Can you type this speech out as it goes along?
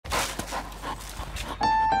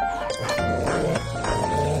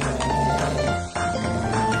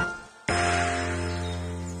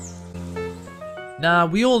Now,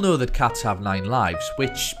 we all know that cats have 9 lives,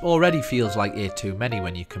 which already feels like 8 too many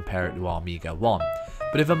when you compare it to our meagre 1.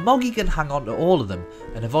 But if a moggy can hang on to all of them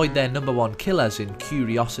and avoid their number 1 killers in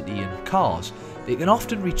curiosity and cars, they can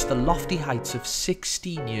often reach the lofty heights of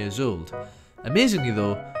 16 years old. Amazingly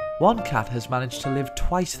though, one cat has managed to live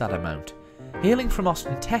twice that amount. Hailing from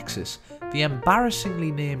Austin, Texas, the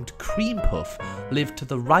embarrassingly named Creme Puff lived to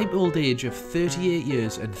the ripe old age of 38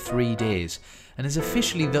 years and 3 days, and is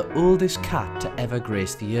officially the oldest cat to ever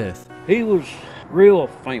grace the earth. He was real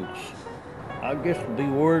famous. I guess the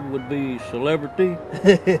word would be celebrity.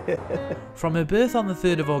 From her birth on the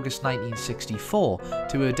 3rd of August 1964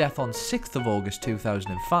 to her death on 6th of August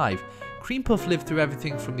 2005, Creme Puff lived through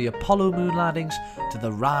everything from the Apollo moon landings to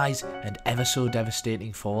the rise and ever so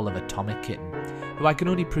devastating fall of Atomic Kitten, who I can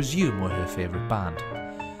only presume were her favourite band.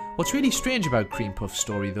 What's really strange about Creme Puff's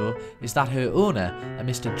story though is that her owner, a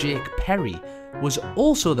Mr. Jake Perry, was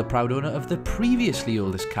also the proud owner of the previously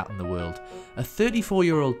oldest cat in the world, a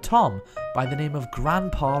 34-year-old Tom by the name of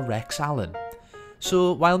Grandpa Rex Allen.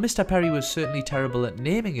 So while Mr. Perry was certainly terrible at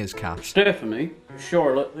naming his cats, Stephanie,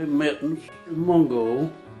 Charlotte, Mittens,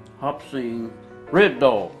 Mungo, Hopsine, Red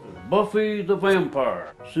Dog, Buffy the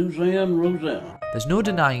Vampire, Suzanne Rosanna. there's no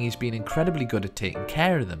denying he's been incredibly good at taking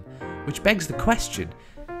care of them, which begs the question,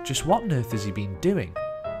 just what on earth has he been doing?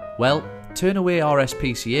 Well, turn away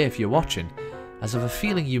RSPCA if you're watching, as I've a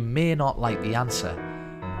feeling you may not like the answer.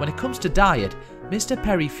 When it comes to diet, Mr.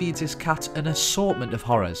 Perry feeds his cats an assortment of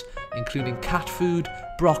horrors, including cat food,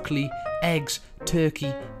 broccoli, eggs,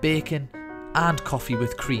 turkey, bacon, and coffee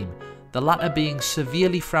with cream, the latter being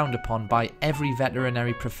severely frowned upon by every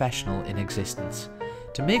veterinary professional in existence.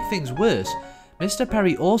 To make things worse, Mr.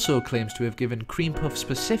 Perry also claims to have given Creme Puff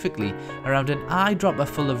specifically around an eyedropper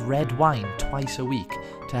full of red wine twice a week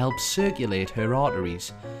to help circulate her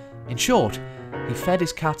arteries. In short, he fed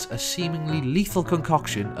his cats a seemingly lethal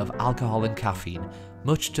concoction of alcohol and caffeine,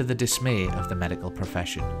 much to the dismay of the medical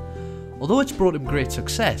profession. Although it's brought him great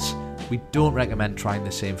success, we don't recommend trying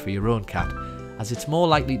the same for your own cat, as it's more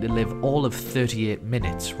likely to live all of 38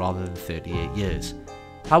 minutes rather than 38 years.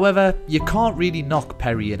 However, you can't really knock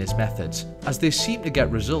Perry and his methods, as they seem to get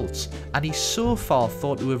results, and he's so far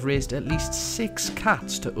thought to have raised at least 6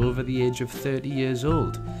 cats to over the age of 30 years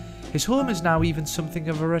old. His home is now even something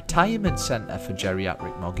of a retirement centre for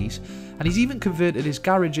geriatric moggies, and he's even converted his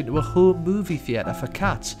garage into a home movie theatre for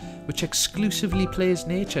cats, which exclusively plays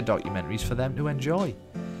nature documentaries for them to enjoy.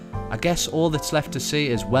 I guess all that's left to say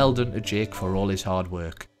is well done to Jake for all his hard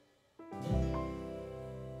work.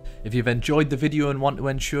 If you've enjoyed the video and want to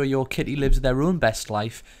ensure your kitty lives their own best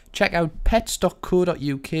life, check out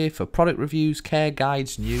pets.co.uk for product reviews, care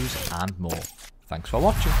guides, news and more. Thanks for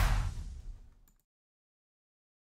watching.